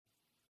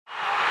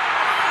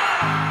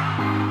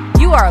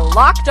are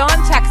Locked On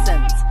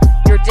Texans,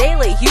 your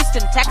daily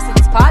Houston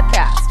Texans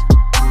podcast.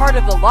 Part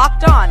of the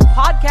Locked On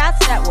Podcast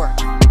Network,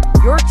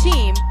 your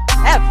team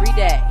every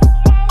day.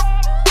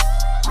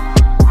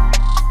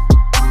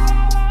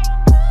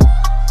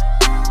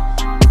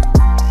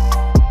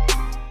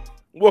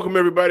 Welcome,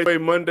 everybody, to a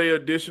Monday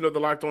edition of the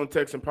Locked On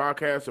Texans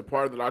podcast, a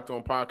part of the Locked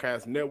On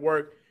Podcast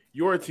Network,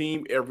 your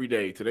team every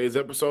day. Today's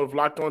episode of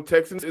Locked On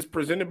Texans is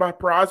presented by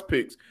Prize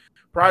Picks.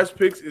 Prize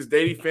Picks is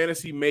daily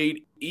fantasy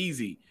made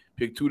easy.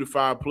 Pick 2 to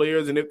 5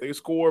 players, and if they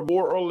score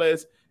more or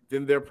less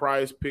than their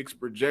Prize Picks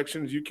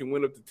projections, you can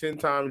win up to 10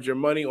 times your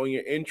money on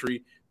your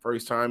entry.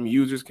 First-time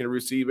users can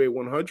receive a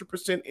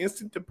 100%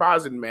 instant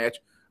deposit match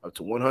up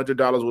to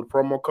 $100 with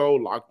promo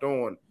code Locked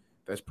On.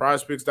 That's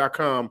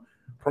prizepicks.com.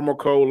 Promo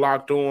code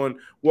Locked On.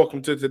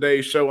 Welcome to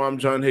today's show. I'm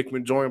John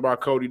Hickman, joined by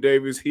Cody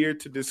Davis, here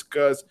to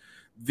discuss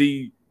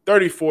the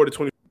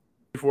 34-24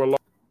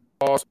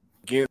 loss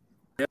against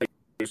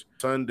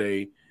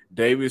Sunday.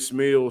 Davis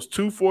Mills,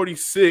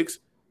 246,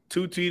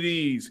 2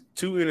 TDs,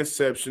 2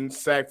 interceptions,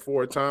 sacked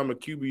 4 times, a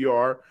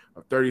QBR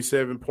of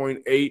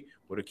 37.8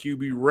 with a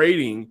QB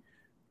rating,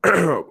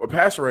 a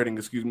passer rating,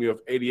 of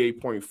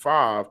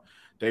 88.5.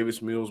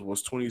 Davis Mills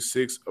was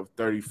 26 of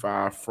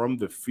 35 from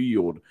the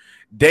field.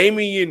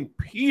 Dameon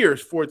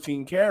Pierce,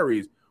 14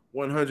 carries,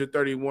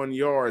 131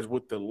 yards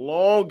with the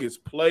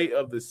longest play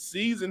of the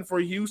season for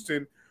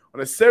Houston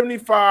on a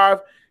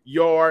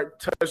 75-yard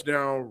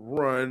touchdown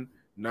run,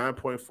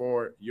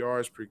 9.4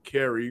 yards per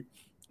carry.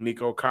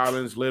 Nico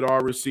Collins led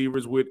our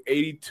receivers with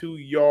 82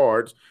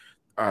 yards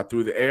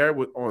through the air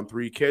on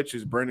 3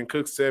 catches. Brandon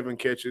Cook, 7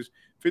 catches,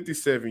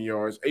 57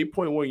 yards,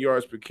 8.1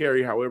 yards per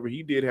carry. However,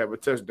 he did have a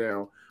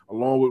touchdown,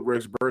 along with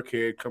Rex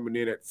Burkhead coming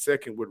in at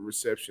second with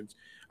receptions,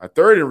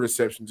 third in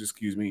receptions,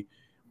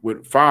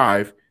 with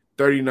 5,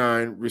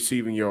 39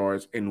 receiving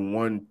yards and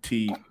 1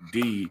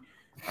 TD,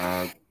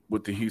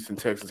 with the Houston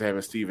Texans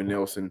having Steven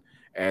Nelson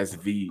as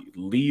the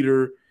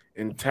leader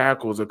in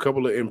tackles. A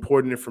couple of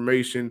important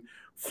information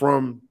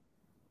from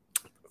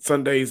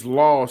Sunday's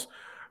loss.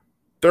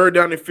 Third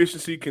down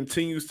efficiency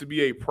continues to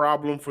be a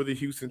problem for the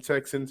Houston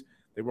Texans.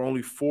 They were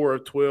only 4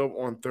 of 12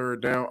 on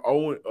third down,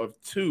 0 of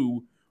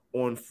 2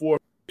 on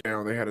fourth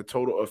down. They had a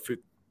total of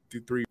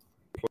 53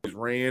 plays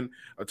ran,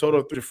 a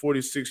total of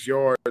 346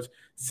 yards,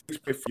 6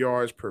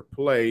 yards per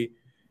play.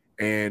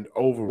 And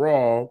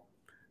overall,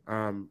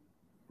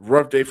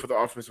 rough day for the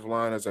offensive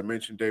line. As I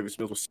mentioned, Davis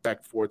Mills was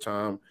sacked 4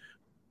 times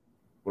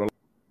with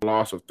a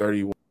loss of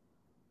 31.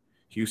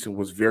 Houston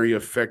was very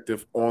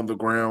effective on the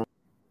ground.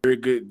 Very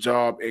good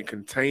job in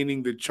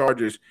containing the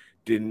Chargers.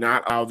 Did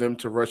not allow them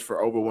to rush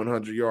for over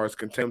 100 yards,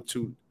 contained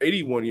to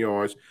 81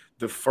 yards,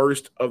 the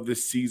first of the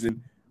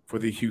season for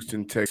the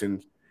Houston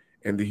Texans.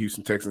 And the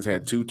Houston Texans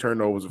had 2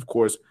 turnovers, of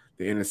course,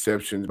 the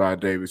interceptions by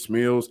Davis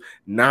Mills,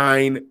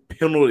 9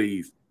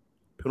 penalties.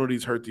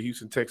 Penalties hurt the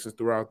Houston Texans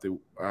throughout the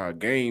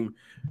game.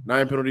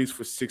 9 penalties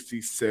for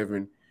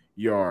 67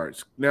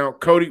 yards. Now,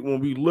 Cody, when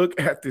we look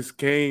at this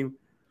game,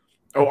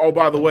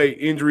 by the way,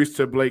 injuries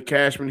to Blake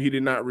Cashman. He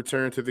did not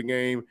return to the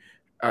game.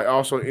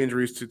 Also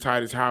injuries to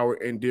Titus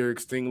Howard and Derek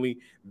Stingley.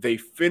 They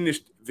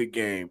finished the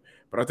game.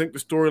 But I think the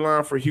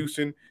storyline for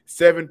Houston,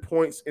 7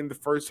 points in the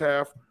first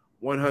half,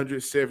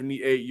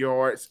 178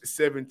 yards,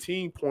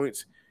 17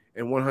 points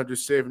and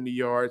 170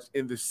 yards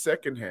in the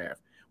second half,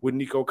 with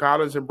Nico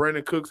Collins and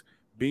Brandon Cooks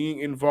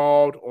being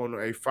involved on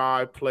a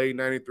 5-play,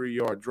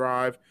 93-yard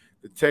drive.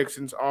 The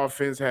Texans'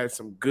 offense had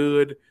some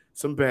good,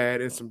 some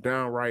bad, and some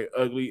downright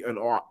ugly and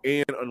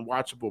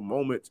unwatchable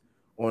moments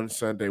on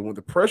Sunday. When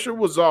the pressure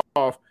was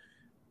off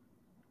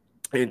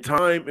and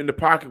time in the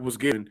pocket was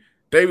given,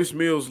 Davis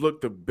Mills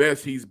looked the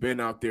best he's been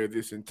out there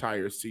this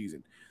entire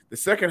season. The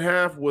second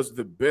half was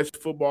the best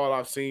football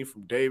I've seen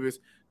from Davis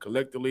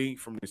collectively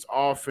from this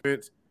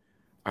offense.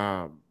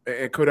 And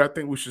I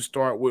think we should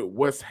start with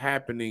what's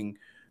happening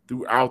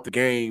throughout the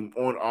game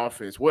on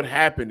offense. What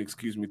happened,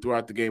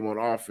 throughout the game on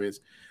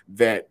offense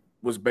that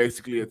was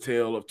basically a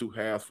tale of 2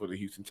 halves for the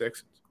Houston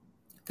Texans?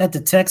 That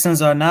the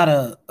Texans are not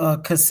a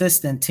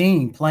consistent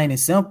team, plain and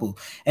simple.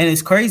 And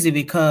it's crazy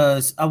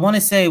because I want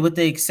to say, with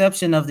the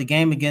exception of the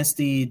game against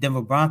the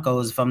Denver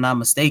Broncos, if I'm not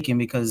mistaken,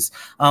 because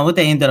what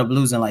they ended up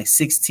losing like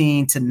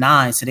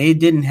 16-9. So they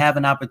didn't have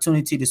an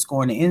opportunity to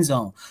score in the end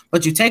zone.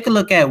 But you take a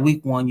look at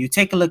week 1, you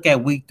take a look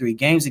at week 3,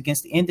 games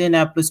against the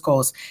Indianapolis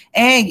Colts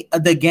and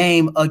the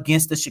game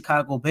against the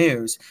Chicago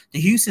Bears. The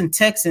Houston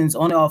Texans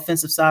on the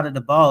offensive side of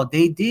the ball,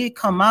 they did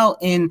come out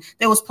and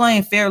they was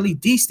playing fairly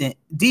decent.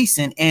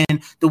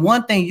 And the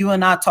one thing you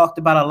and I talked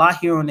about a lot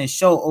here on this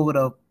show over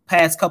the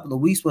past couple of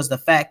weeks was the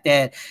fact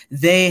that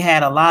they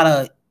had a lot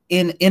of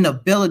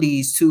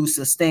inabilities to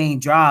sustain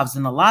drives.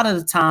 And a lot of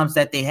the times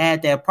that they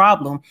had that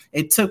problem,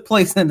 it took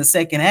place in the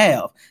second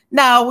half.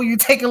 Now, when you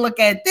take a look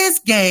at this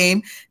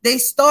game, they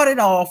started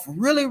off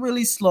really,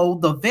 really slow.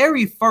 The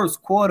very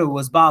first quarter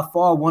was by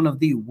far one of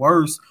the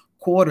worst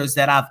quarters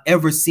that I've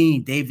ever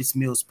seen Davis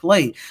Mills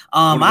play.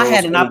 I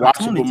had an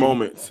opportunity.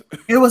 Moments.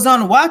 It was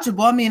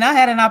unwatchable. I mean, I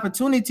had an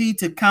opportunity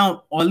to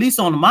count, or at least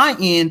on my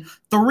end,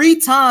 3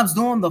 times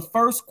during the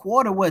first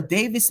quarter where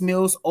Davis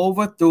Mills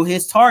overthrew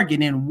his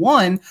target, and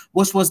one,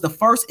 which was the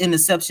first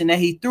interception that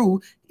he threw,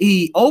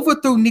 he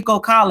overthrew Nico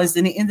Collins,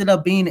 and it ended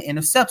up being an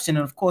interception.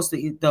 And of course,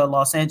 the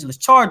Los Angeles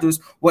Chargers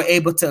were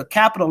able to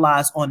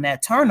capitalize on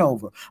that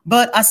turnover.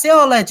 But I say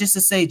all that just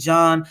to say,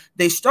 John,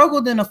 they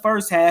struggled in the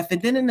first half,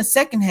 and then in the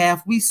second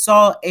half, we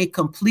saw a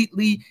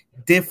completely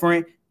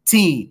different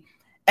team.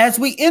 As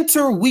we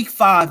enter week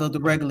 5 of the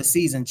regular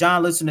season,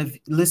 John,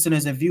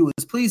 listeners and viewers,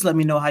 please let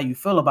me know how you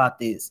feel about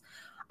this.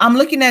 I'm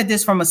looking at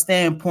this from a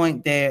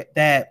standpoint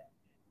that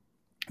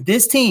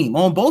this team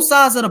on both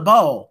sides of the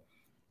ball,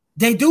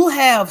 they do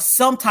have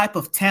some type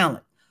of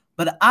talent,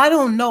 but I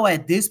don't know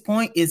at this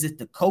point, is it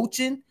the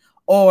coaching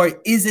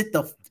or is it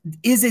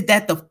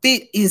that the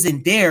fit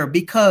isn't there?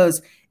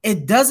 Because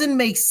it doesn't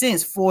make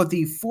sense for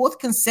the 4th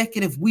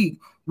consecutive week.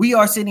 We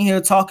are sitting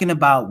here talking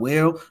about,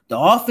 well, the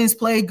offense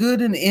played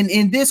good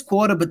in this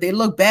quarter, but they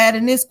look bad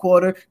in this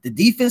quarter. The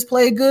defense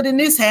played good in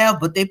this half,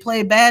 but they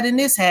played bad in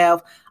this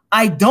half.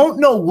 I don't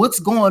know what's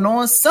going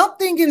on.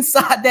 Something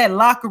inside that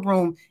locker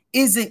room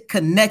isn't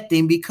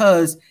connecting,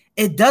 because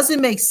it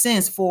doesn't make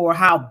sense for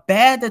how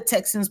bad the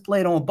Texans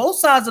played on both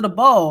sides of the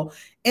ball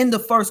in the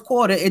first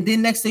quarter. And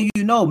then next thing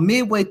you know,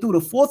 midway through the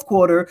 4th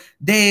quarter,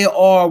 they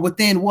are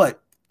within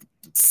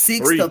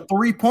 6 to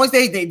 3 points.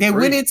 They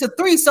went into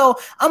 3. So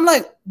I'm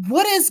like,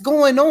 what is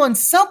going on?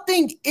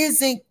 Something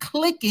isn't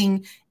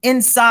clicking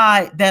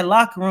inside that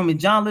locker room. And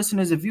John,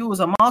 listeners and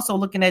viewers, I'm also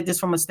looking at this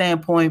from a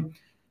standpoint.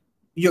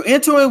 You're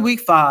entering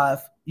week 5.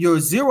 You're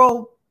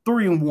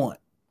 0-3-1.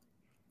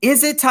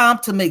 Is it time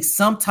to make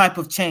some type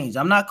of change?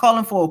 I'm not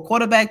calling for a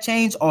quarterback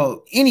change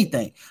or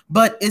anything,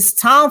 but it's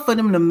time for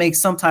them to make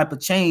some type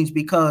of change,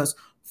 because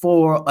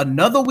for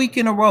another week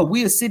in a row,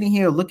 we are sitting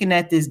here looking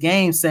at this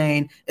game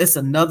saying it's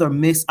another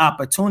missed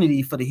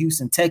opportunity for the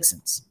Houston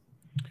Texans.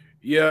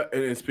 Yeah,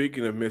 and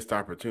speaking of missed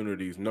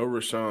opportunities, no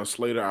Rashawn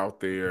Slater out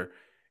there.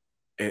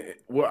 And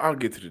well, I'll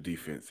get to the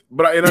defense,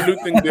 but I do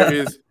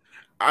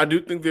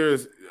think there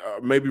is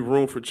maybe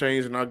room for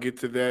change, and I'll get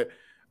to that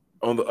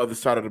on the other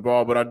side of the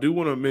ball. But I do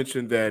want to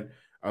mention that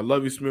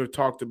Lovie Smith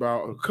talked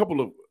about a couple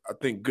of, I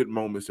think, good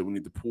moments that we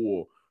need to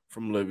pull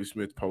from Lovie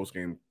Smith's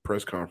post-game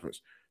press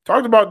conference.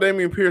 Talked about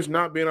Dameon Pierce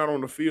not being out on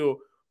the field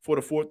for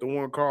the 4th and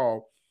 1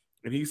 call,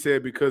 and he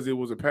said because it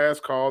was a pass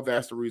call,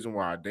 that's the reason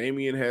why.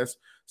 Dameon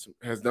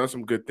has done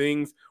some good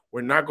things.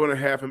 We're not going to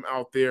have him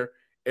out there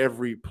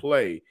every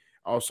play.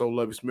 Also,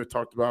 Lovie Smith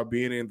talked about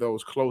being in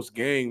those close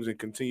games and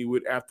continue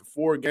it after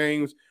 4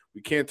 games. We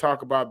can't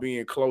talk about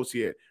being close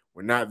yet.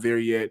 We're not there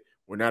yet.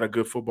 We're not a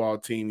good football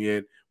team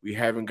yet. We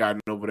haven't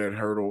gotten over that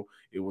hurdle.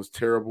 It was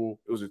terrible.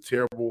 It was a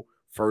terrible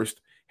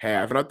first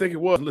half. And I think it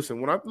was. Listen,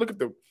 when I look at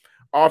the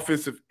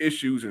offensive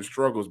issues and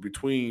struggles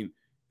between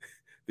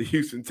the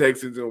Houston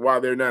Texans and why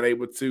they're not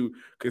able to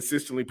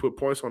consistently put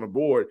points on the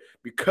board,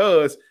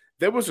 because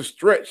there was a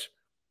stretch,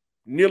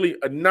 nearly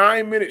a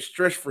 9-minute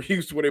stretch for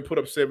Houston where they put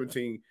up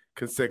 17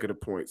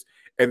 consecutive points,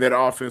 and that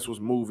offense was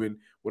moving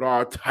with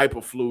all type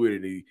of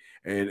fluidity,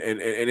 and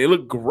it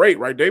looked great,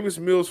 right? Davis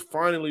Mills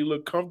finally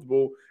looked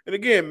comfortable, and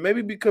again,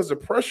 maybe because the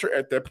pressure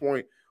at that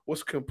point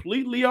was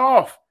completely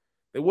off.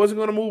 They wasn't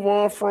going to move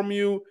on from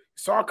you.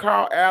 Saw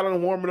Kyle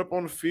Allen warming up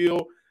on the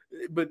field,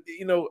 but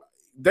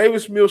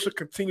Davis Mills should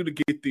continue to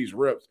get these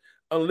reps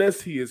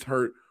unless he is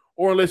hurt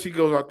or unless he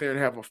goes out there and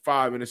have a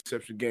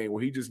 5-interception game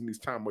where he just needs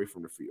time away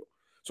from the field.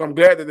 So I'm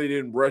glad that they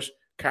didn't rush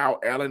Kyle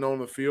Allen on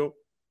the field.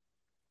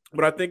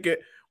 But I think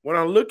when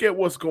I look at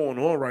what's going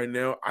on right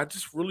now, I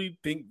just really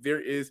think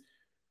there is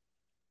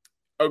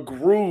a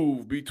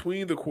groove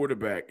between the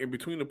quarterback and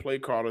between the play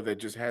caller that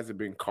just hasn't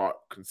been caught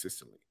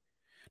consistently.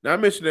 Now, I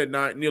mentioned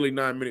that nearly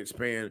 9-minute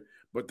span,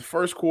 but the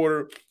first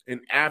quarter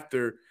and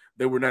after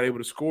they were not able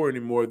to score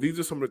anymore, these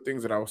are some of the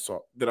things that I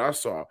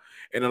saw.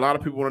 And a lot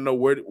of people want to know,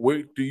 where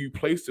do you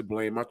place the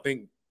blame? I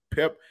think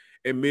Pep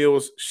and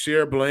Mills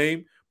share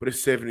blame, but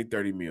it's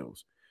 70-30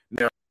 Mills.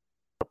 Now,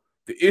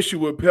 the issue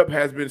with Pep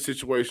has been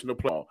situational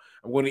play.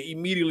 I'm going to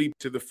immediately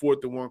to the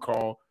 4th and 1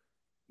 call.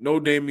 No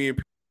Dameon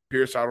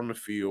Pierce out on the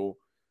field.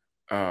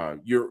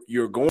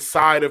 You're going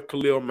side of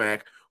Khalil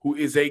Mack, who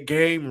is a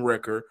game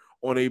wrecker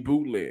on a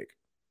bootleg.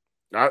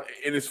 And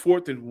it's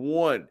 4th and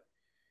 1.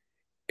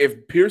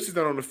 If Pierce is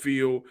not on the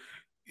field,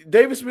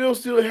 Davis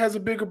Mills still has a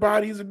bigger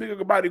body. He's a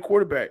bigger body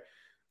quarterback.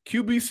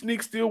 QB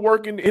sneak still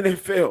working in the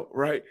NFL,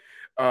 right?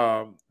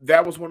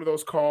 That was one of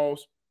those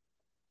calls.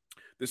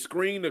 The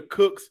screen to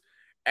Cooks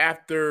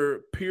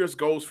after Pierce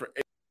goes for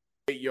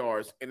 8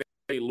 yards and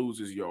they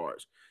loses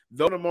yards.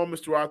 Those are the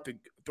moments throughout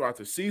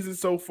the season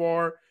so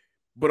far,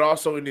 but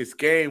also in this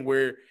game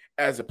where,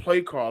 as a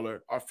play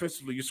caller,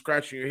 offensively, you're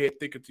scratching your head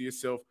thinking to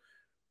yourself,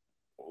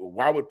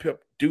 why would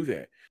Pep do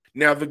that?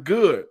 Now, the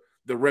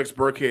Rex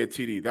Burkhead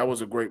TD, that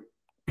was a great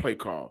play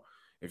call.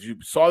 If you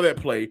saw that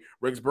play,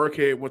 Rex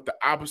Burkhead went the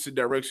opposite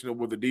direction of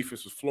where the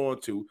defense was flowing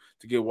to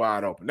get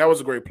wide open. That was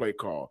a great play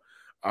call.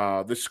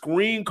 The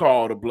screen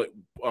call to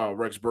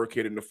Rex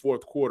Burkhead in the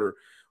 4th quarter,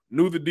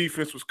 knew the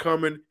defense was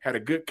coming, had a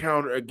good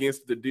counter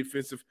against the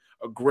defensive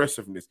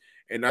aggressiveness.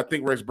 And I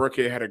think Rex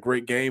Burkhead had a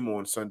great game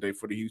on Sunday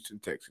for the Houston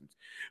Texans.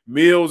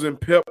 Mills and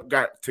Pep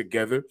got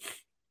together.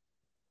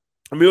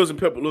 Mills and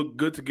Pep looked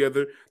good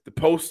together. The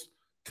post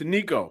to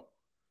Nico,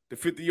 the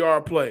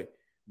 50-yard play.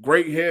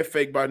 Great head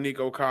fake by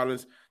Nico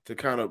Collins to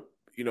kind of,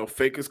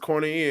 fake his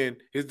corner in,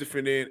 his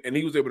defender in, and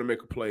he was able to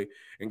make a play.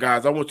 And,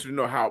 guys, I want you to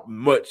know how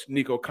much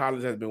Nico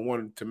Collins has been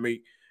wanting to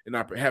make and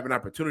have an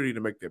opportunity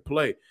to make that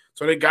play.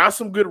 So they got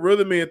some good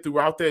rhythm in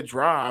throughout that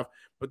drive,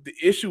 but the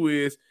issue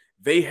is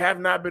they have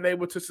not been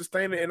able to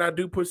sustain it, and I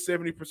do put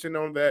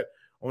 70% on that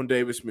on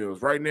Davis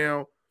Mills. Right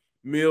now,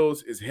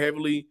 Mills is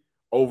heavily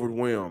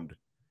overwhelmed,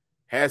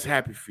 has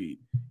happy feet.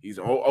 He's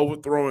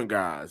overthrowing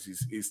guys.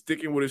 He's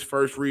sticking with his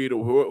first read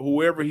or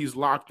whoever he's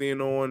locked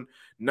in on,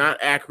 not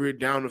accurate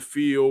down the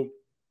field,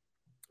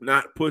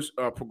 not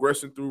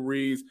progressing through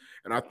reads,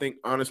 and I think,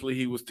 honestly,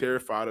 he was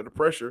terrified of the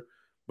pressure.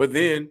 But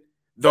then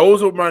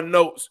those are my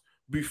notes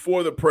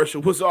before the pressure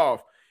was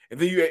off. And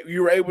then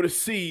you were able to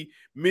see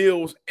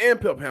Mills and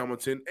Pep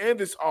Hamilton and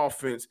this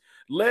offense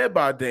led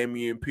by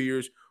Dameon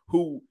Pierce,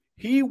 who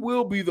he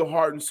will be the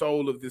heart and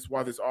soul of this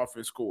while this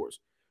offense scores,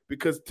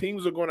 because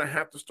teams are going to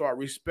have to start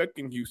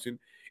respecting Houston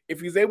if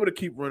he's able to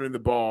keep running the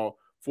ball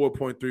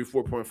 4.3,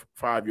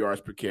 4.5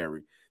 yards per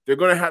carry. They're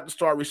going to have to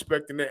start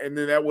respecting that, and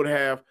then that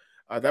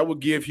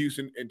would give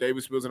Houston and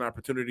Davis Mills an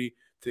opportunity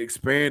to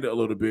expand a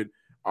little bit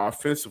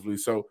offensively.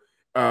 So,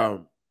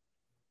 and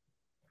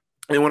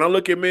when I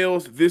look at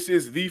Mills, this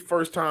is the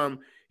first time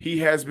he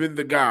has been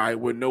the guy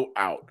with no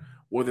out.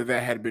 Whether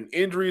that had been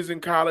injuries in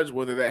college,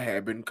 whether that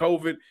had been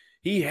COVID,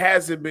 he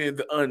hasn't been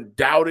the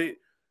undoubted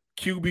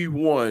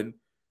QB1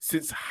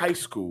 since high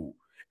school.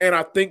 And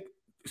I think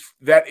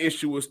that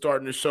issue is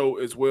starting to show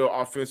as well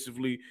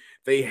offensively.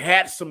 They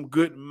had some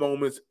good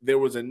moments. There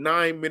was a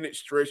 9-minute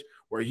stretch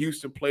where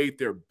Houston played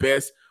their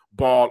best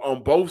ball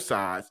on both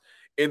sides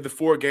in the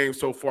 4 games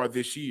so far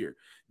this year.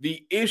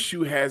 The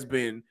issue has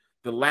been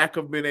the lack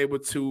of being able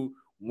to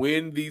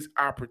win these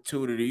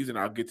opportunities, and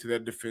I'll get to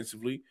that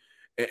defensively.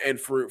 And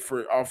for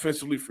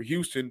offensively for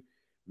Houston,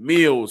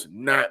 Mills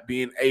not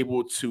being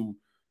able to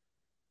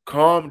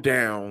calm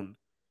down,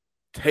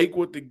 take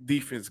what the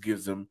defense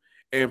gives him,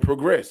 and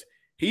progress.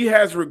 He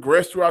has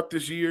regressed throughout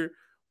this year,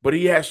 but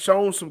he has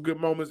shown some good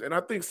moments. And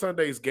I think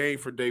Sunday's game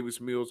for Davis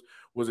Mills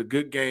was a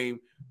good game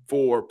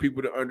for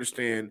people to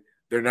understand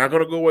they're not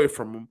going to go away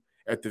from him.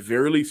 At the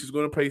very least, he's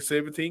going to play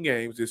 17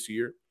 games this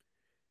year.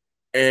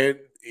 And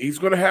he's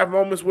going to have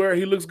moments where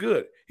he looks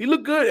good. He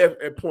looked good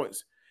at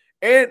points.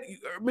 And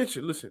I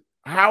mentioned, listen,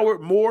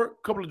 Howard Moore,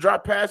 a couple of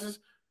drop passes.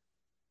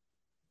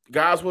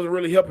 Guys wasn't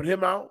really helping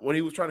him out when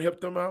he was trying to help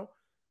them out.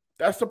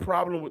 That's the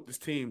problem with this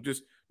team.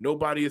 Just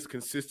nobody is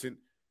consistent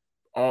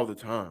all the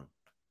time.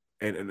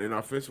 And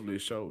offensively,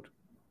 it showed.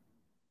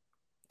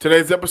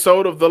 Today's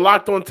episode of the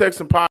Locked On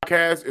Texans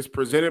podcast is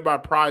presented by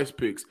Prize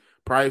Picks.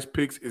 Prize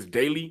Picks is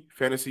daily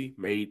fantasy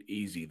made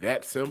easy.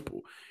 That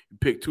simple. You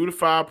pick 2 to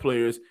 5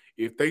 players.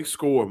 If they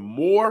score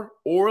more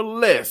or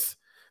less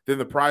than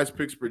the Prize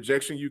Picks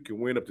projection, you can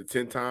win up to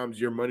 10 times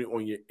your money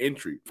on your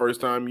entry.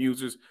 First-time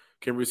users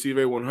can receive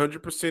a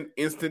 100%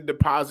 instant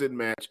deposit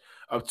match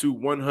up to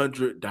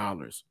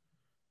 $100.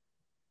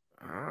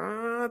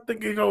 I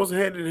think it goes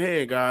hand in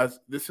hand, guys.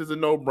 This is a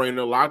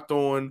no-brainer. Locked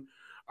On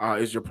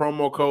is your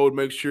promo code.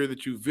 Make sure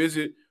that you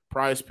visit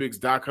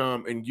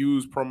prizepicks.com and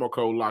use promo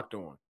code Locked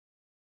On.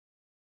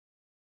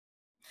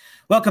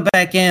 Welcome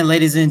back in,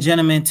 ladies and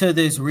gentlemen, to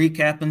this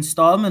recap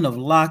installment of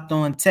Locked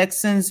On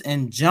Texans.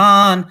 And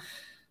John,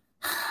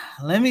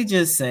 let me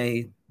just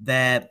say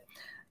that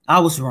I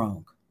was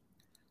wrong.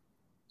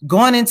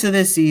 Going into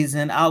this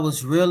season, I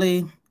was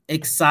really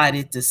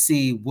excited to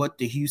see what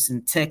the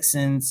Houston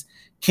Texans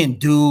can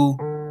do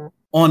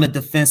on the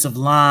defensive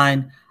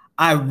line.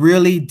 I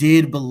really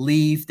did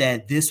believe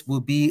that this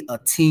would be a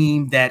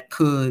team that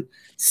could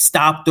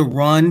stop the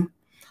run.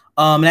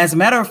 And as a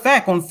matter of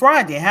fact, on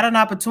Friday, I had an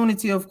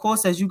opportunity, of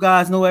course, as you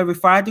guys know, every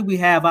Friday we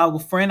have our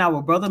friend,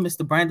 our brother,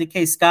 Mr. Brandon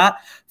K. Scott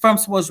from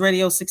Sports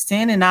Radio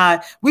 610.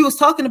 And we was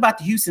talking about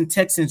the Houston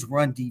Texans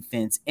run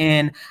defense.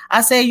 And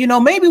I say,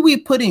 maybe we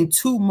putting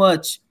too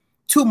much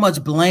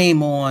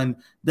blame on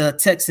the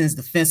Texans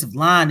defensive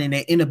line and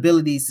their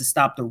inabilities to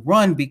stop the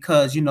run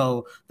because,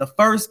 the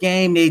first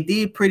game they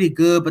did pretty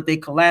good, but they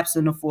collapsed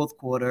in the fourth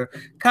quarter,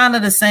 kind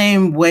of the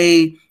same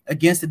way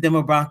against the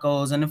Denver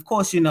Broncos. And of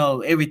course,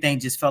 everything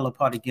just fell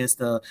apart against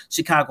the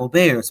Chicago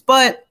Bears.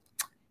 But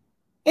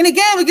in a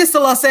game against the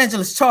Los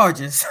Angeles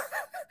Chargers,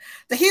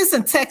 the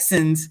Houston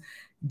Texans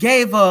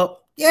gave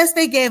up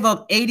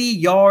 80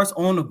 yards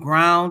on the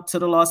ground to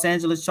the Los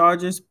Angeles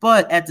Chargers.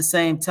 But at the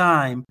same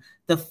time,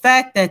 the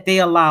fact that they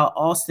allow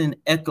Austin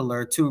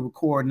Eckler to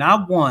record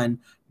not 1,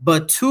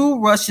 but 2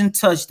 rushing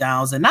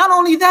touchdowns. And not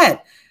only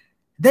that,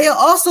 they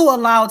also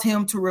allowed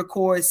him to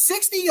record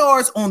 60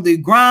 yards on the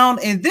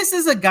ground. And this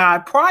is a guy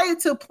prior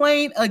to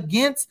playing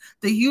against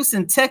the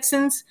Houston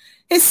Texans,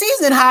 his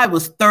season high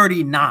was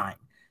 39.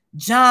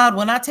 John,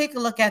 when I take a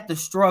look at the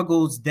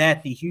struggles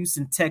that the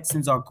Houston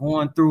Texans are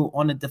going through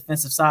on the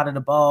defensive side of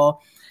the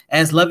ball,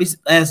 as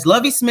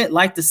Lovie Smith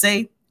liked to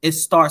say, it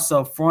starts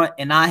up front,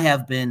 and I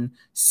have been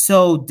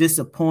so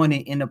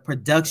disappointed in the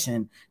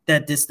production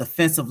that this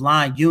defensive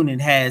line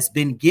unit has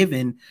been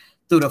given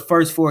through the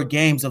first 4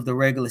 games of the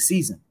regular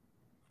season.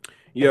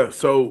 Yeah,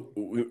 so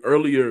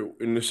earlier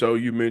in the show,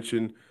 you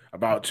mentioned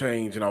about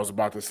change, and I was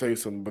about to say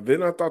something, but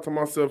then I thought to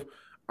myself,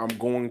 I'm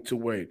going to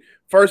wait.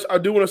 First, I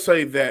do want to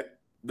say that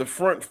the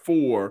front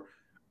 4,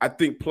 I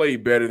think,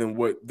 played better than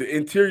what the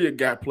interior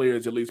gap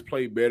players at least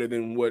played better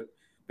than what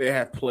they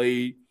have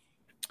played.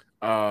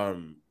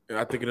 And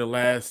I think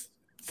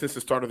since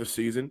the start of the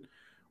season.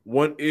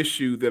 One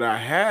issue that I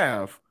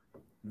have,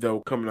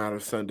 though, coming out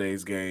of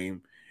Sunday's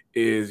game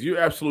is you're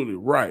absolutely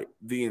right.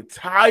 The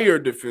entire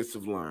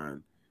defensive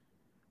line,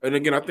 and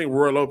again, I think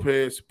Roy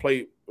Lopez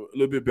played a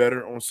little bit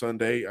better on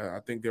Sunday. I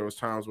think there was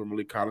times where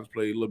Malik Collins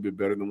played a little bit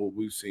better than what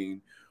we've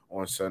seen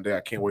on Sunday. I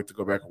can't wait to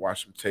go back and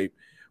watch some tape.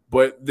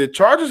 But the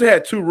Chargers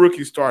had 2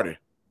 rookies starting.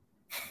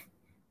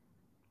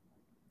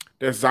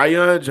 There's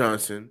Zion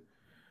Johnson,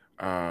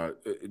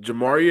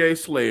 Jamarie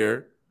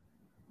Slayer,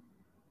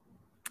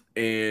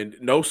 and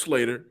no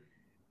Slater.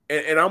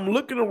 And I'm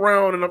looking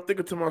around and I'm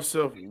thinking to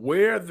myself,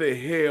 where the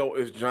hell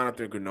is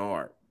Jonathan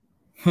Grenard?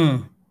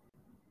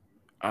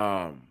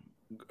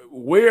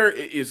 Where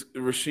is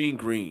Rasheem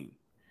Green?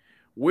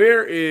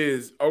 Where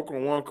is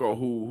Okoronkwo,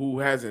 who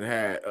hasn't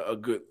had a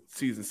good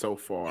season so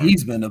far?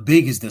 He's been the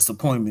biggest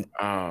disappointment.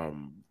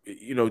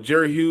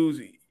 Jerry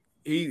Hughes,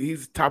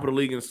 he's top of the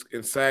league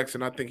in sacks,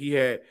 and I think he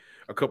had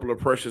a couple of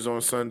pressures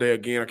on Sunday.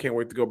 Again, I can't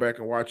wait to go back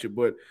and watch it,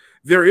 but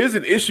there is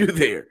an issue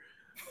there.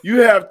 You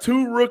have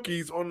 2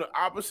 rookies on the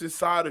opposite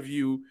side of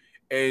you,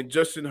 and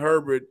Justin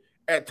Herbert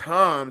at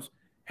times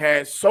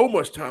had so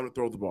much time to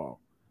throw the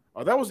ball.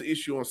 That was an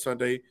issue on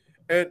Sunday.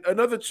 And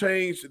another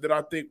change that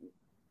I think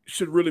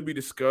should really be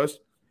discussed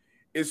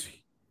is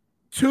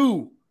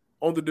 2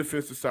 on the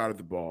defensive side of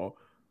the ball.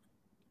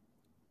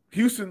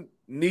 Houston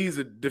needs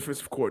a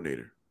defensive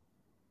coordinator,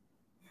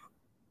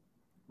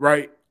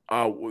 right?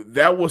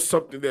 That was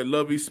something that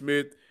Lovie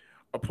Smith,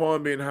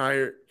 upon being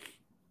hired,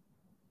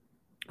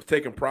 was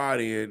taking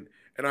pride in,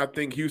 and I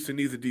think Houston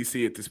needs a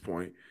DC at this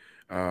point.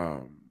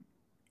 And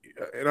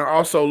I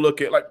also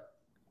look at, like,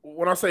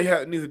 when I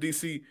say needs a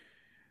DC,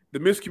 the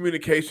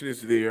miscommunication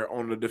is there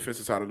on the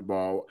defensive side of the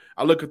ball.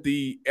 I look at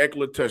the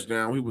Eckler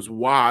touchdown. He was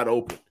wide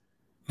open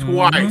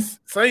twice.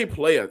 Same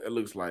player, it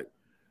looks like.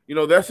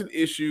 That's an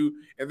issue,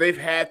 and they've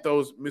had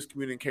those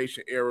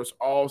miscommunication errors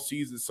all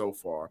season so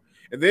far.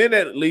 And then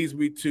that leads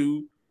me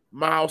to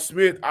Miles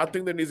Smith. I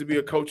think there needs to be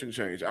a coaching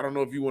change. I don't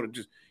know if you want to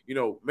just,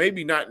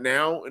 maybe not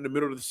now in the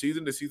middle of the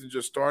season. The season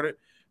just started.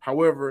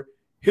 However,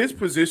 his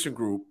position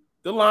group,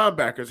 the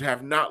linebackers,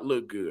 have not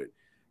looked good.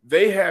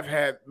 They have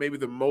had maybe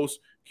the most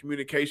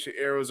communication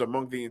errors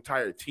among the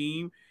entire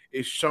team.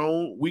 It's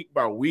shown week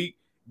by week.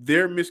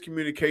 Their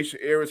miscommunication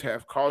errors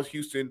have caused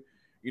Houston,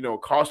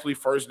 costly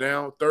first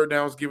down. Third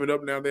downs given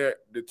up now. The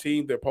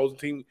opposing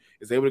team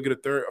is able to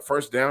get a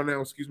first down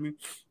now,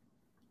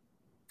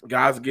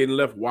 Guys are getting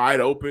left wide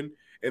open.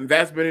 And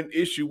that's been an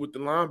issue with the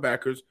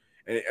linebackers.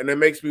 And it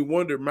makes me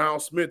wonder,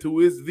 Miles Smith, who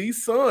is the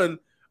son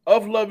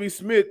of Lovie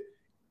Smith,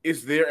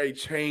 is there a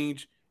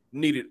change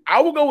needed?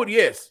 I will go with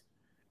yes.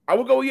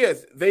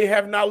 They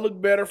have not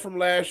looked better from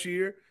last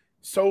year.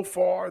 So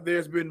far,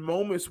 there's been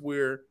moments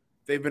where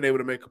they've been able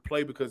to make a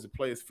play because the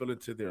play is fell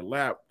into their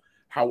lap.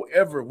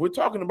 However, we're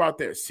talking about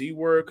that C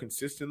word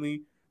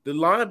consistently. The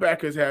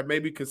linebackers have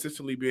maybe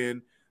consistently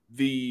been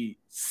the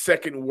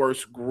second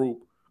worst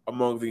group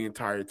among the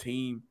entire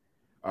team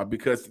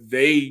because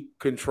they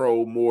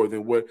control more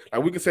than what –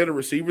 like we can say the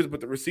receivers, but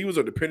the receivers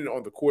are dependent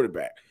on the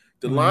quarterback.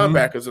 The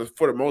linebackers are,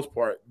 for the most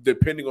part,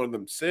 depending on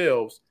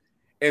themselves,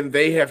 and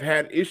they have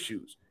had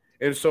issues.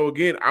 And so,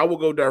 again, I will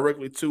go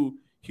directly to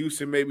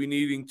Houston maybe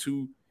needing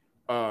to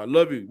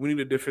Lovie, we need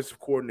a defensive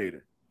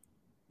coordinator.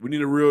 We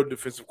need a real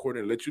defensive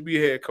coordinator. Let you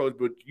be a head coach,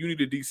 but you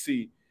need a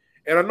DC.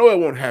 And I know it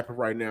won't happen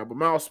right now, but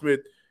Miles Smith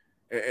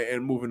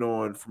and moving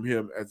on from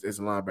him as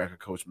a linebacker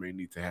coach may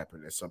need to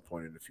happen at some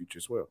point in the future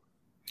as well.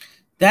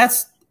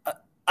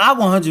 I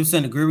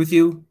 100% agree with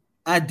you.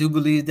 I do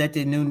believe that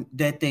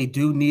they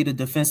do need a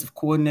defensive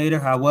coordinator.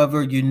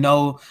 However,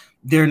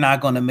 they're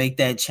not going to make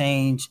that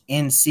change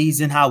in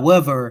season.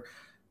 However,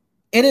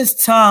 it is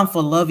time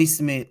for Lovie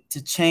Smith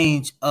to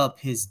change up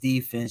his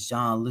defense,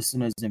 John,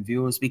 listeners and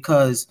viewers,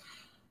 because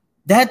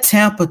that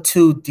Tampa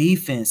 2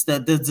 defense,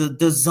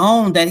 the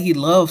zone that he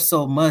loves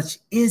so much,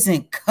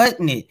 isn't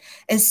cutting it,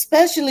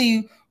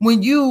 especially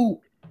when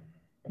you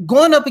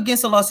going up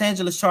against a Los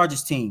Angeles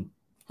Chargers team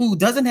who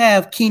doesn't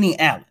have Keenan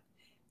Allen,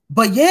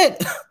 but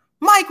yet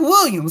Mike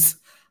Williams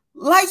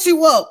lights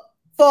you up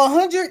for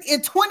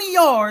 120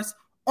 yards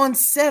on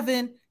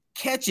 7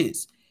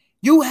 catches.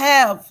 You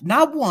have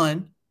not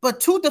one, but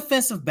 2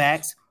 defensive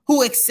backs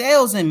who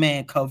excels in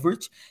man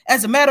coverage.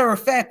 As a matter of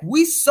fact,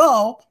 we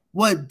saw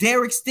what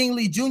Derek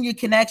Stingley Jr.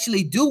 can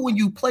actually do when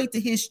you play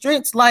to his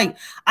strengths. Like,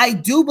 I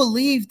do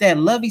believe that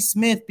Lovie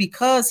Smith,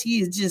 because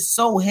he is just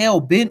so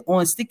hell-bent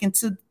on sticking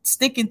to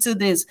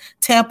this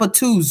Tampa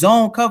 2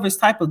 zone coverage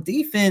type of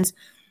defense,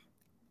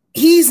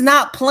 he's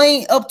not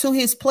playing up to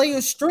his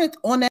player's strength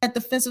on that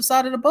defensive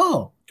side of the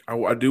ball.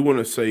 I do want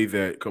to say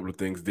that a couple of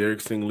things. Derek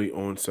Stingley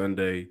on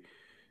Sunday,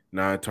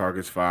 9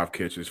 targets, 5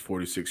 catches,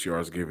 46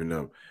 yards given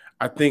up.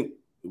 I think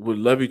with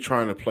Levy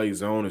trying to play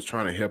zone is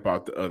trying to help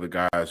out the other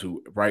guys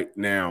who right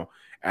now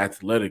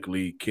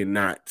athletically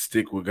cannot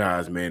stick with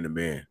guys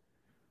man-to-man,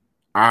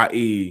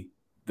 i.e.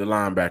 the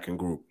linebacking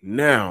group.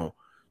 Now,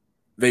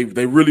 they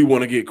really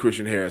want to get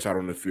Christian Harris out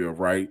on the field,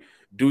 right?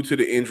 Due to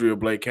the injury of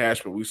Blake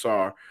Cashman, we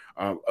saw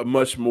a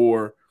much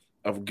more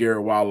of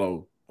Garrett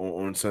Wallow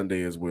on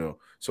Sunday as well.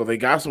 So they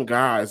got some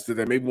guys that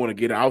they maybe want to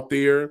get out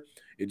there.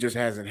 It just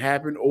hasn't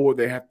happened, or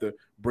they have to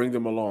bring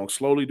them along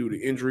slowly due to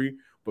injury.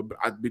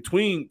 But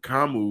between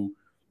Kamu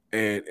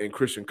and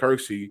Christian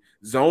Kirksey,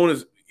 zone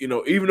is,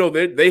 even though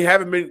they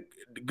haven't been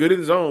good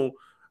in zone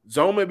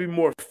may be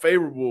more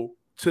favorable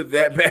to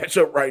that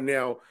matchup right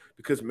now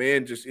because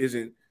man just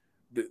isn't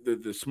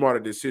the smarter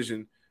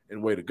decision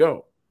and way to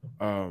go.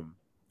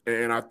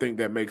 And I think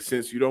that makes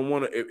sense. You don't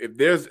want to, if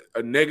there's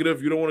a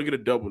negative, you don't want to get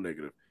a double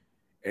negative.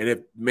 And if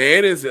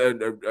man is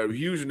a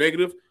huge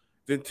negative,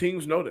 then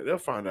teams know that. They'll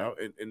find out.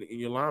 And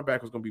your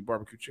linebacker is going to be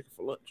barbecue chicken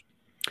for lunch.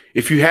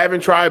 If you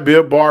haven't tried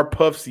Built Bar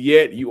Puffs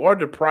yet, you are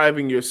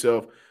depriving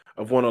yourself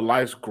of one of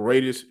life's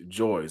greatest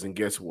joys. And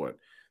guess what?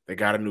 They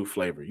got a new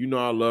flavor. You know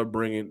I love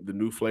bringing the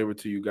new flavor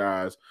to you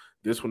guys.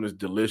 This one is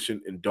delicious,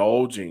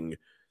 indulging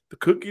the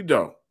cookie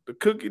dough. The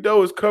cookie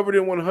dough is covered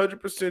in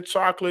 100%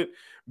 chocolate.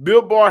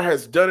 Built Bar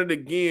has done it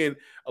again.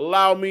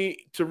 Allow me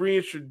to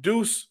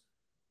reintroduce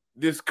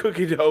this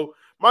cookie dough.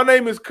 My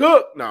name is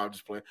Cook. No, I'm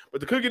just playing.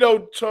 But the cookie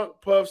dough chunk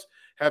puffs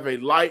have a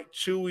light,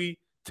 chewy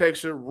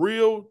texture,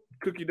 real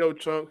cookie dough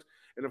chunks.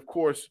 And, of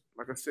course,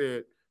 like I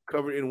said,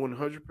 covered in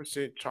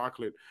 100%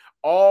 chocolate.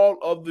 All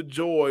of the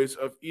joys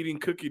of eating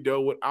cookie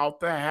dough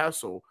without the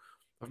hassle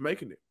of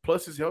making it.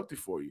 Plus, it's healthy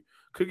for you.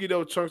 Cookie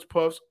dough chunks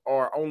puffs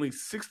are only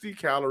 60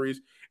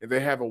 calories, and they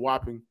have a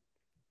whopping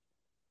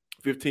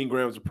 15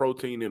 grams of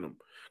protein in them.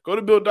 Go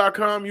to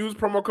Built.com, use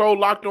promo code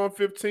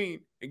LOCKEDON15,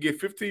 and get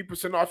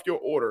 15% off your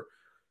order.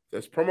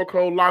 That's promo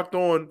code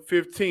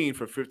LOCKEDON15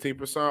 for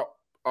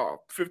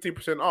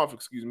 15% off,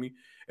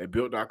 at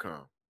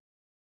Built.com.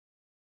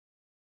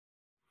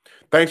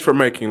 Thanks for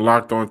making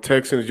Locked On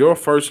Texans your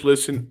first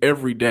listen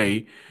every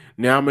day.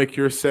 Now make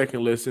your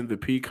second listen the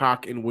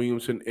Peacock and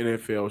Williamson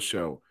NFL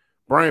show.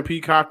 Brian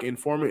Peacock and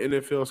former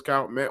NFL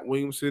scout Matt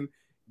Williamson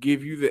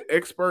give you the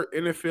expert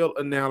NFL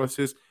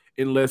analysis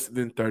in less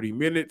than 30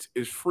 minutes.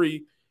 It's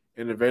free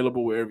and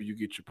available wherever you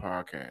get your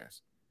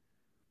podcasts.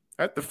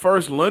 At the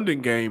first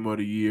London game of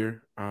the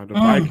year, the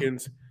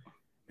Vikings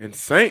and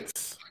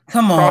Saints.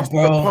 Come on,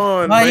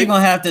 bro. Why you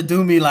going to have to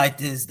do me like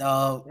this,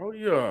 dog? Oh,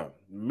 yeah.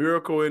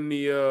 Miracle in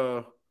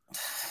the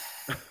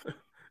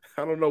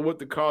I don't know what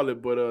to call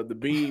it, but the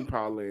bean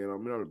pie land. I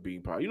mean, not a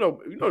bean pie. You know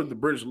the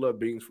British love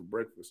beans for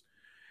breakfast.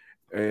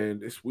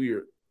 And it's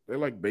weird. They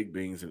like baked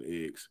beans and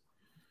eggs.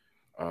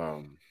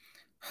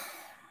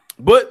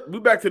 But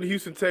we're back to the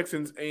Houston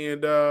Texans,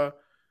 and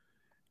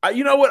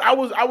you know what? I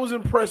was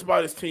impressed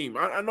by this team.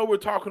 I know we're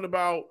talking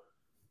about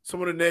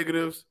some of the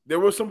negatives. There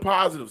were some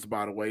positives,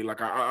 by the way. Like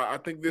I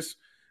think this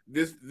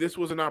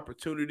was an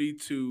opportunity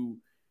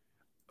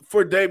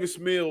for Davis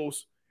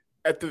Mills,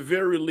 at the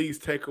very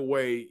least, take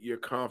away your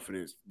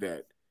confidence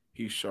that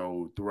he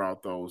showed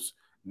throughout those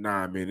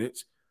 9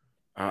 minutes.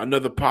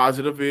 Another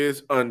positive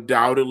is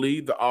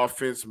undoubtedly the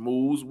offense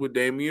moves with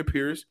Dameon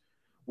Pierce,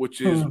 which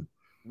is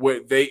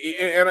what they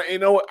and you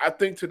know I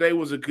think today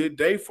was a good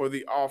day for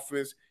the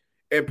offense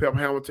and Pep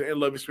Hamilton and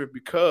Lovie Smith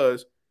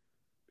because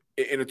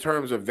in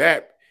terms of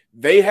that,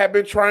 they have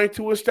been trying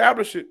to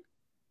establish it.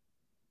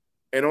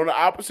 And on the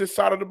opposite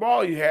side of the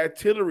ball, you had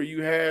Tillery,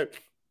 you had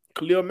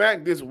Khalil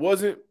Mack. This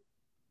wasn't,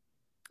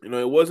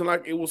 it wasn't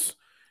like it was.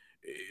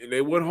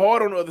 They went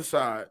hard on the other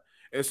side.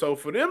 And so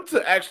for them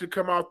to actually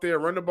come out there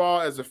and run the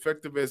ball as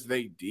effective as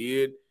they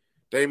did,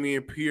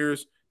 Dameon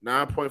Pierce,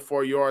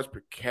 9.4 yards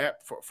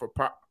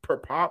per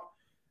pop,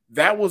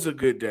 that was a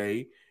good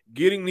day.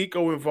 Getting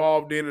Nico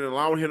involved in and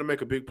allowing him to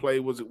make a big play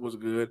was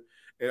good.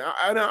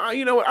 And I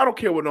you know what? I don't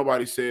care what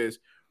nobody says.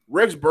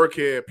 Rex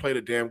Burkhead played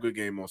a damn good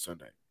game on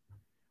Sunday.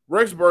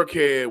 Rex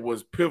Burkhead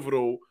was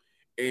pivotal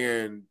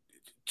in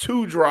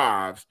 2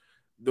 drives,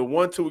 the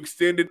one to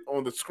extend it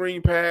on the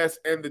screen pass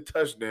and the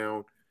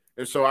touchdown.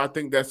 And so I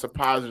think that's a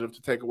positive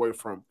to take away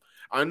from.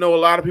 I know a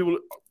lot of people,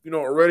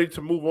 are ready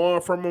to move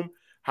on from him.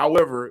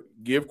 However,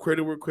 give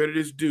credit where credit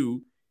is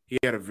due. He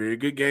had a very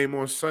good game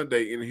on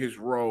Sunday in his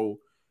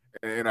role,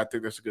 and I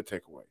think that's a good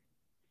takeaway.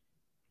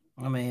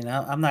 I mean,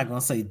 I'm not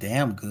going to say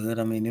damn good.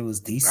 I mean, it was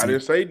decent. I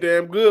didn't say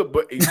damn good,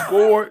 but he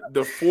scored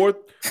the fourth,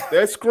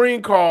 that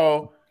screen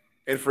call,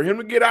 and for him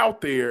to get out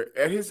there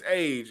at his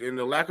age and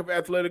the lack of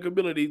athletic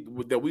ability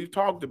that we've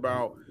talked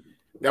about,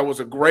 that was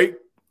a great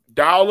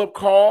dial-up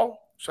call.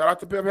 Shout out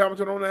to Pep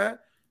Hamilton on that.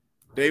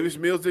 Davis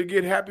Mills did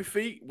get happy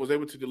feet, was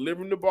able to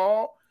deliver him the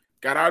ball,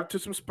 got out to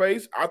some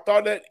space. I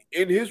thought that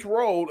in his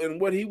role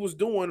and what he was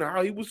doing,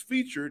 how he was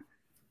featured,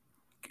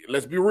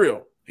 let's be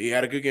real, he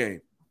had a good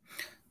game.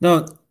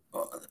 No,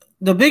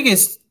 the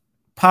biggest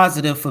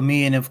positive for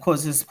me, and of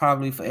course it's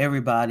probably for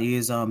everybody,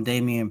 is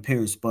Dameon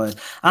Pierce. But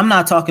I'm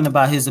not talking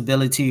about his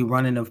ability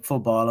running the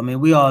football. I mean,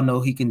 we all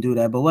know he can do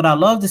that. But what I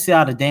love to see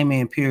out of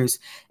Dameon Pierce,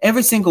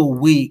 every single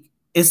week,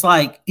 it's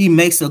like he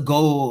makes a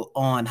goal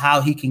on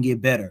how he can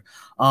get better.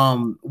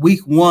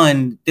 Week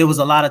 1, there was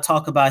a lot of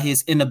talk about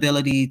his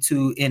inability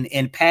to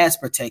in pass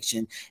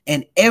protection.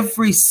 And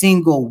every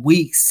single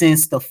week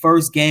since the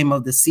first game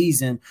of the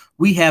season,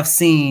 we have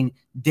seen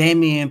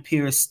Dameon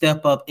Pierce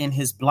step up in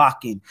his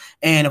blocking.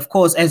 And of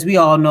course, as we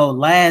all know,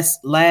 last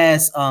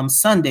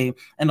Sunday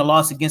in the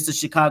loss against the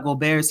Chicago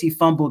Bears, he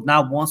fumbled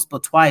not once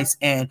but twice.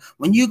 And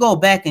when you go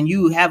back and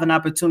you have an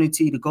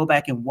opportunity to go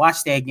back and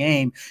watch that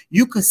game,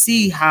 you could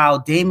see how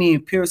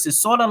Dameon Pierce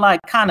is sort of like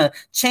kind of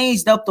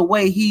changed up the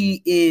way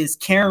he is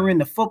carrying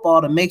the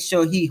football to make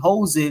sure he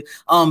holds it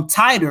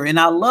tighter. And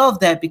I love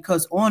that,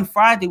 because on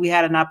Friday we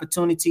had an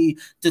opportunity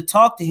to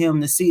talk to him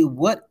to see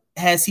what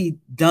has he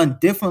done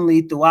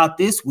differently throughout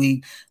this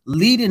week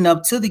leading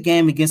up to the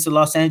game against the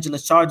Los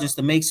Angeles Chargers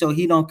to make sure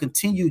he don't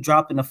continue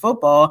dropping the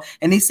football.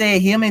 And he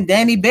said him and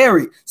Danny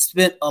Berry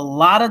spent a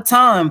lot of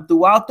time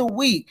throughout the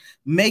week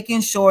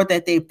making sure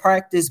that they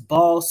practice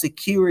ball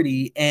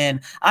security. And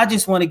I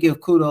just want to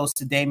give kudos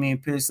to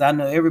Dameon Pierce. I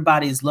know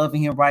everybody is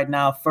loving him right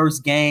now.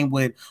 First game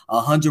with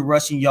 100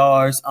 rushing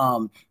yards,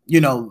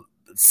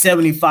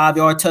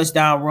 75-yard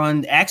touchdown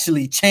run,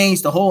 actually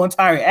changed the whole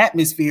entire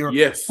atmosphere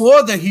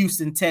for the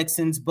Houston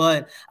Texans.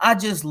 But I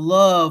just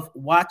love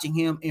watching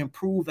him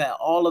improve at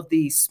all of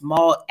these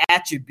small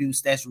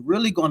attributes that's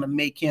really going to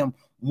make him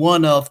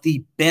one of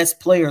the best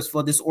players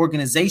for this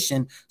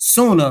organization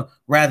sooner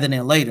rather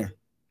than later.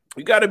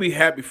 You got to be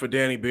happy for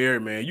Danny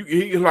Berry, man.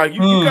 You got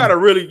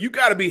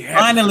to be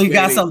happy. Finally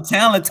got some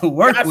talent to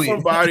work with.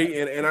 Somebody,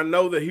 and I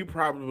know that he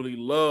probably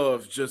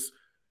loves just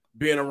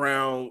being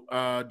around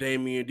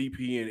Dameon,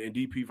 DP, and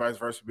DP vice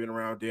versa, being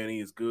around Danny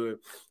is good.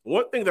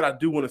 One thing that I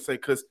do want to say,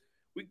 because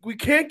we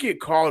can't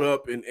get caught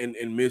up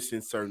in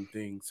missing certain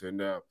things.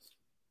 And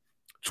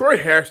Troy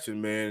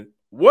Hairston, man,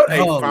 what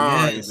a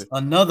find. Yes.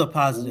 Another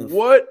positive.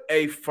 What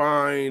a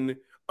find.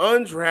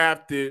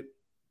 Undrafted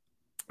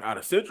out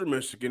of Central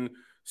Michigan,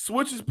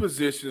 switches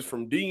positions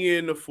from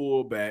DN to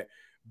fullback,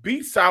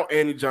 beats out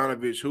Andy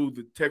Janovich, who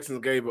the Texans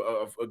gave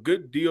a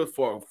good deal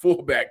for a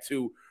fullback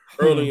to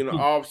early in the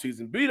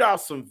offseason, beat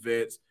out some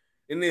vets,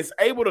 and is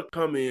able to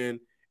come in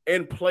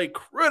and play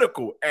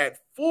critical at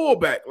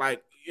fullback,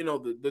 like,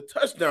 the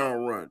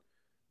touchdown run.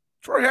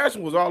 Troy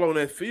Hairston was all on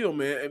that field,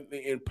 man,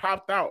 and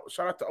popped out.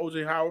 Shout out to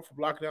O.J. Howard for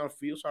blocking down the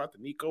field. Shout out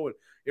to Nico and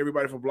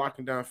everybody for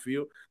blocking down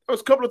field. There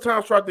was a couple of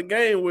times throughout the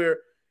game where,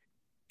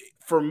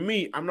 for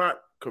me, I'm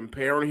not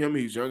comparing him.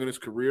 He's young in his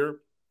career.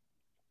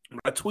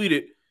 I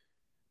tweeted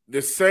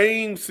the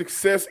same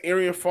success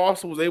Arian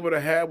Foster was able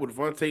to have with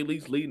Vontae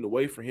Leach leading the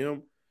way for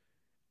him.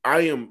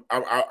 I'm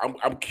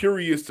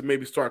curious to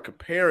maybe start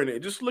comparing it,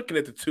 just looking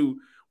at the two,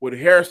 with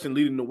Hairston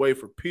leading the way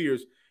for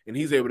Pierce, and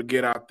he's able to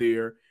get out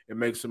there and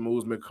make some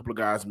moves, make a couple of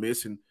guys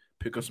miss, and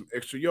pick up some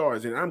extra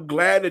yards. And I'm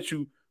glad that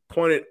you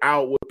pointed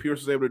out what Pierce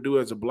was able to do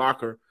as a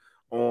blocker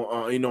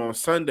on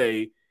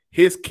Sunday.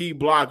 His key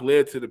block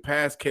led to the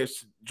pass catch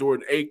to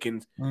Jordan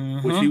Akins,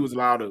 which he was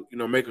allowed to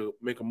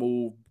make a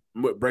move,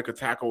 break a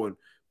tackle, and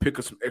pick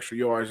up some extra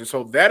yards. And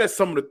so that is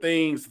some of the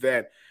things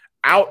that,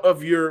 out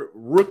of your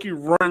rookie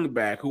running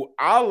back, who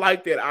I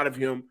like that out of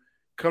him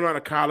coming out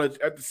of college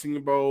at the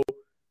Senior Bowl,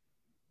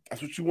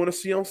 that's what you want to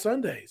see on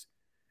Sundays.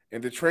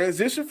 And the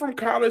transition from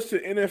college to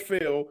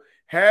NFL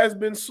has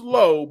been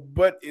slow,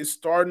 but it's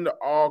starting to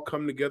all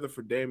come together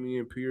for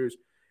Dameon Pierce,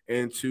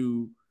 and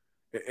to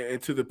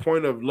the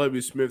point of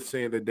Lovie Smith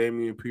saying that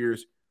Dameon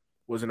Pierce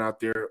wasn't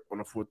out there on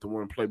a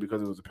 4th-and-1 play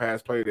because it was a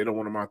pass play. They don't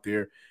want him out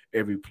there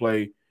every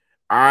play.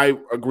 I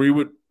agree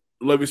with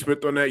Lovie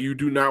Smith on that. You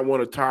do not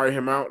want to tire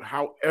him out.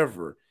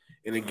 However,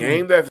 in a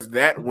game that's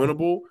that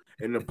winnable,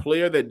 and a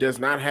player that does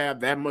not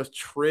have that much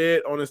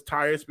tread on his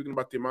tires, speaking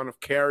about the amount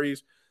of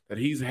carries that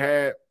he's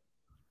had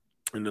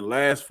in the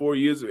last 4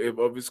 years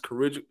of his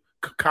college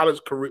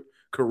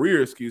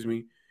career,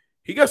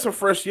 he got some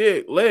fresh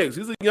legs.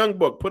 He's a young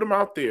buck. Put him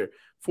out there.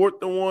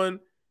 4th-and-1.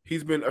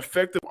 He's been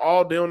effective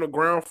all day on the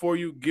ground for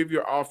you. Give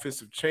your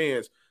offensive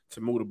chance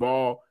to move the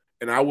ball,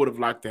 and I would have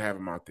liked to have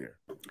him out there.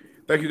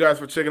 Thank you guys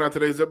for checking out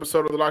today's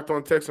episode of the Locked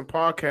On Texans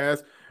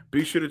podcast.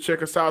 Be sure to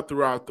check us out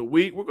throughout the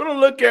week. We're going to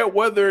look at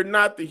whether or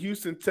not the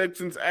Houston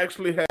Texans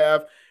actually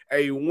have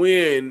a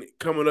win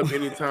coming up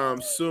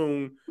anytime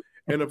soon.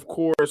 And, of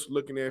course,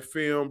 looking at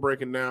film,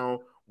 breaking down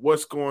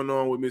what's going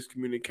on with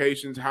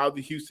miscommunications, how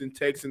the Houston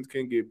Texans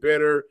can get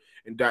better,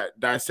 and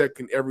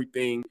dissecting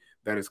everything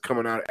that is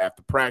coming out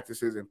after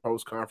practices and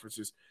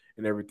post-conferences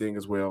and everything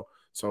as well.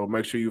 So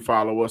make sure you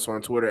follow us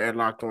on Twitter at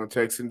Locked On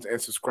Texans,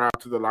 and subscribe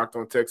to the Locked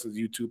On Texans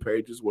YouTube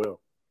page as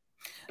well.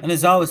 And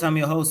as always, I'm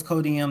your host,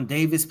 Cody M.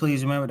 Davis.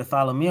 Please remember to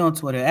follow me on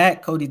Twitter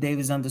at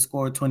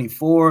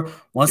CodyDavis_24.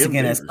 Once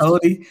again, that's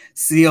Cody,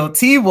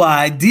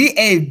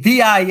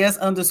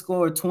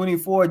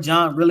 COTYDAVIS_24.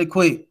 John, really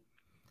quick.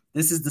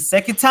 This is the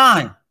second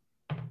time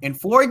in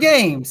 4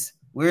 games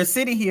we're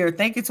sitting here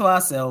thinking to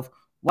ourselves,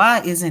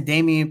 why isn't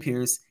Dameon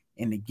Pierce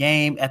in the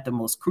game at the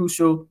most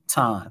crucial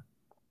time.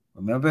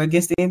 Remember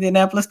against the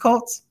Indianapolis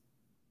Colts?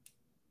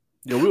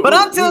 Yeah, we're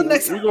going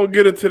to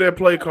get into that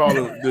play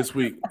caller this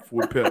week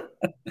with Pep.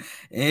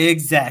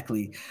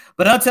 Exactly.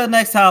 But until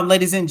next time,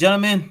 ladies and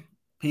gentlemen,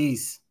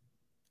 peace.